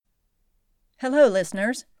Hello,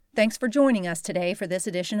 listeners. Thanks for joining us today for this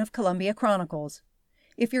edition of Columbia Chronicles.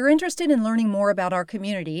 If you're interested in learning more about our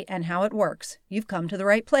community and how it works, you've come to the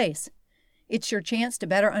right place. It's your chance to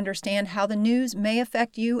better understand how the news may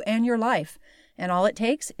affect you and your life, and all it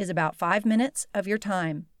takes is about 5 minutes of your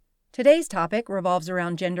time. Today's topic revolves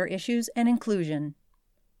around gender issues and inclusion.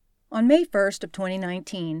 On May 1st of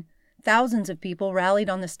 2019, thousands of people rallied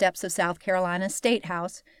on the steps of South Carolina's State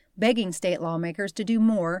House, begging state lawmakers to do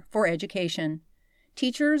more for education.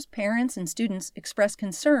 Teachers, parents, and students expressed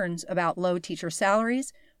concerns about low teacher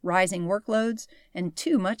salaries, rising workloads, and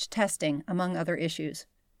too much testing, among other issues.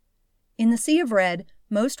 In the sea of red,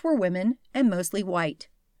 most were women and mostly white.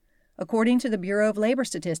 According to the Bureau of Labor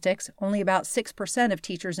Statistics, only about 6% of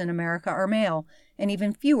teachers in America are male, and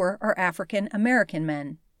even fewer are African American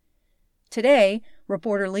men. Today,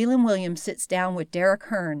 reporter Leland Williams sits down with Derek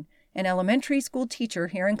Hearn, an elementary school teacher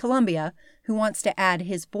here in Columbia who wants to add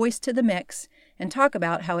his voice to the mix and talk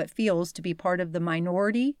about how it feels to be part of the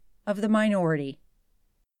minority of the minority.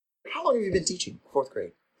 How long have you been teaching? Fourth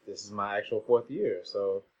grade? This is my actual fourth year,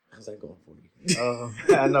 so... How's that going for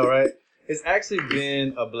you? I know, right? It's actually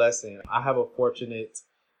been a blessing. I have a fortunate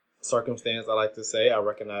circumstance, I like to say. I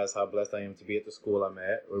recognize how blessed I am to be at the school I'm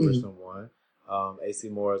at, with Richland One. AC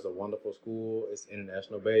Moore is a wonderful school. It's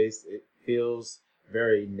international based. It feels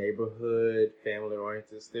very neighborhood,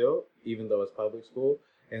 family-oriented still, even though it's public school.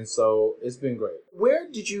 And so it's been great. Where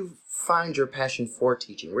did you find your passion for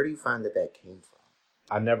teaching? Where do you find that came from?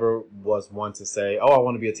 I never was one to say, I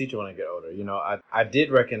want to be a teacher when I get older. You know, I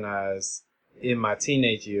did recognize in my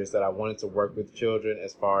teenage years that I wanted to work with children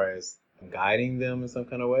as far as guiding them in some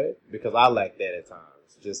kind of way, because I lacked that at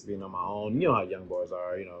times, just being on my own. You know how young boys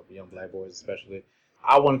are, young black boys especially.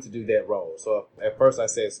 I wanted to do that role. So at first I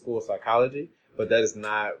said school psychology, but that is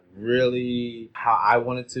not really how I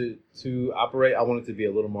wanted to operate. I wanted to be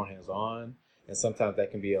a little more hands-on, and sometimes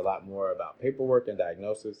that can be a lot more about paperwork and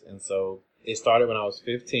diagnosis. And so it started when I was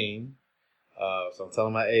 15. So I'm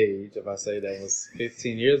telling my age if I say that was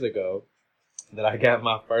 15 years ago that I got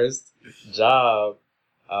my first job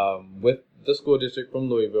with the school district from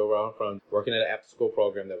Louisville, where I'm from, working at an after-school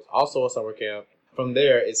program that was also a summer camp. From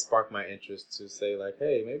there, it sparked my interest to say, like,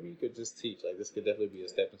 hey, maybe you could just teach. Like, this could definitely be a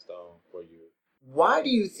stepping stone for you. Why do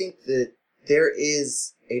you think that there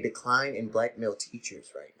is a decline in black male teachers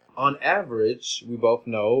right now? On average, we both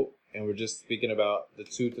know, and we're just speaking about the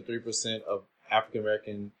 2 to 3% of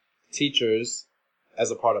African-American teachers as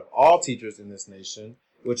a part of all teachers in this nation,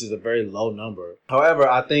 which is a very low number. However,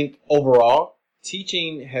 I think overall,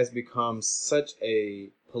 teaching has become such a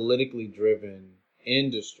politically driven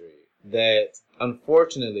industry that,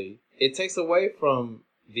 unfortunately, it takes away from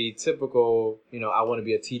the typical, I want to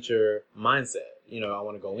be a teacher mindset. I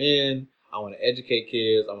want to go in, I want to educate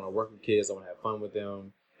kids, I want to work with kids, I want to have fun with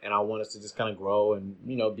them, and I want us to just kind of grow and,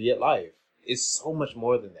 be at life. It's so much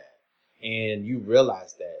more than that. And you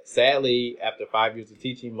realize that. Sadly, after 5 years of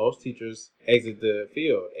teaching, most teachers exit the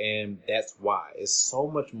field, and that's why. It's so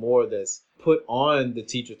much more that's put on the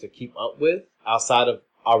teacher to keep up with outside of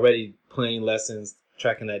already planning lessons,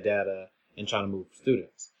 tracking that data, and trying to move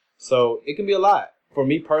students. So it can be a lot. For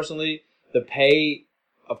me personally, the pay,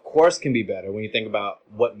 of course, can be better when you think about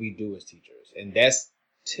what we do as teachers. And that's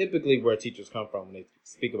typically where teachers come from when they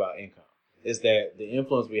speak about income, is that the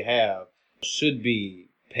influence we have should be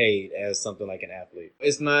paid as something like an athlete.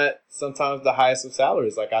 It's not sometimes the highest of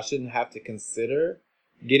salaries. Like, I shouldn't have to consider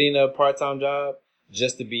getting a part-time job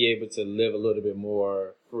just to be able to live a little bit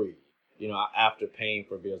more free, after paying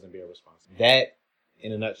for bills and being responsible. That,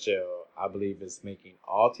 in a nutshell, I believe is making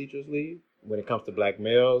all teachers leave. When it comes to black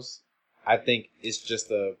males, I think it's just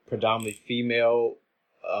a predominantly female,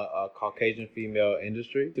 a Caucasian female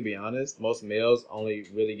industry, to be honest. Most males only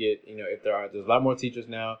really get, there's a lot more teachers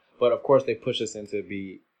now, but of course they push us into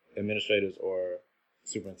be administrators or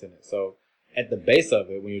superintendents. So at the base of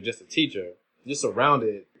it, when you're just a teacher, just around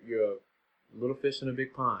it, you're a little fish in a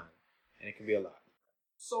big pond, and it can be a lot.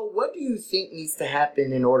 So what do you think needs to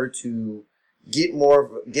happen in order to get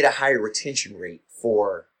a higher retention rate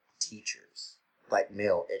for teachers, black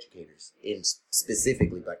male educators, in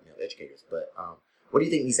specifically black male educators? But what do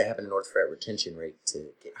you think needs to happen in order for that retention rate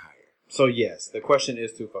to get higher? So yes, the question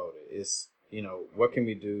is twofold. It's, what can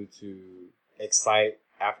we do to excite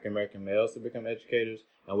African American males to become educators,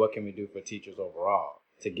 and what can we do for teachers overall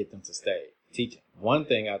to get them to stay teaching? One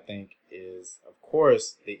thing I think is, of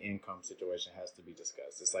course, the income situation has to be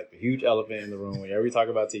discussed. It's like the huge elephant in the room whenever we talk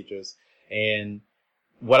about teachers. And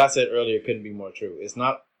what I said earlier couldn't be more true. It's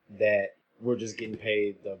not that we're just getting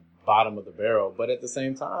paid the bottom of the barrel, but at the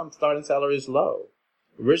same time, starting salary is low.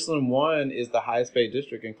 Richland 1 is the highest paid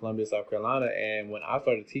district in Columbia, South Carolina, and when I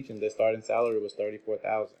started teaching, the starting salary was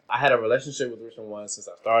 $34,000. I had a relationship with Richland 1 since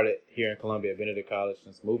I started here in Columbia, Benedict College,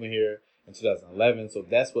 since moving here in 2011, so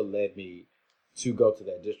that's what led me to go to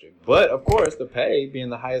that district. But, of course, the pay, being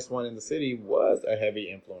the highest one in the city, was a heavy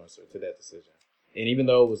influencer to that decision. And even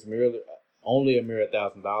though it was only a mere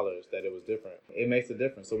 $1,000 that it was different, it makes a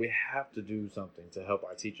difference. So we have to do something to help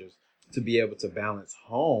our teachers to be able to balance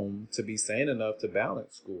home, to be sane enough to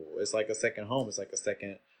balance school. It's like a second home. It's like a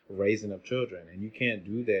second raising of children. And you can't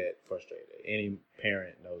do that frustrated. Any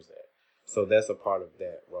parent knows that. So that's a part of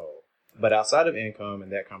that role. But outside of income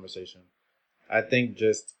and that conversation, I think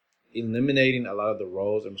just eliminating a lot of the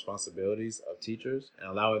roles and responsibilities of teachers and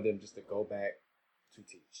allowing them just to go back to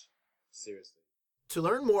teach. Seriously. To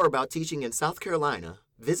learn more about teaching in South Carolina,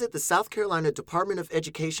 visit the South Carolina Department of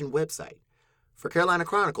Education website. For Carolina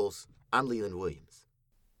Chronicles, I'm Leland Williams.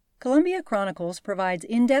 Columbia Chronicles provides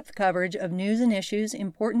in-depth coverage of news and issues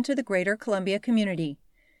important to the greater Columbia community.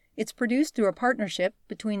 It's produced through a partnership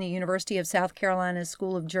between the University of South Carolina's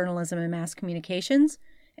School of Journalism and Mass Communications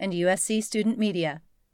and USC Student Media.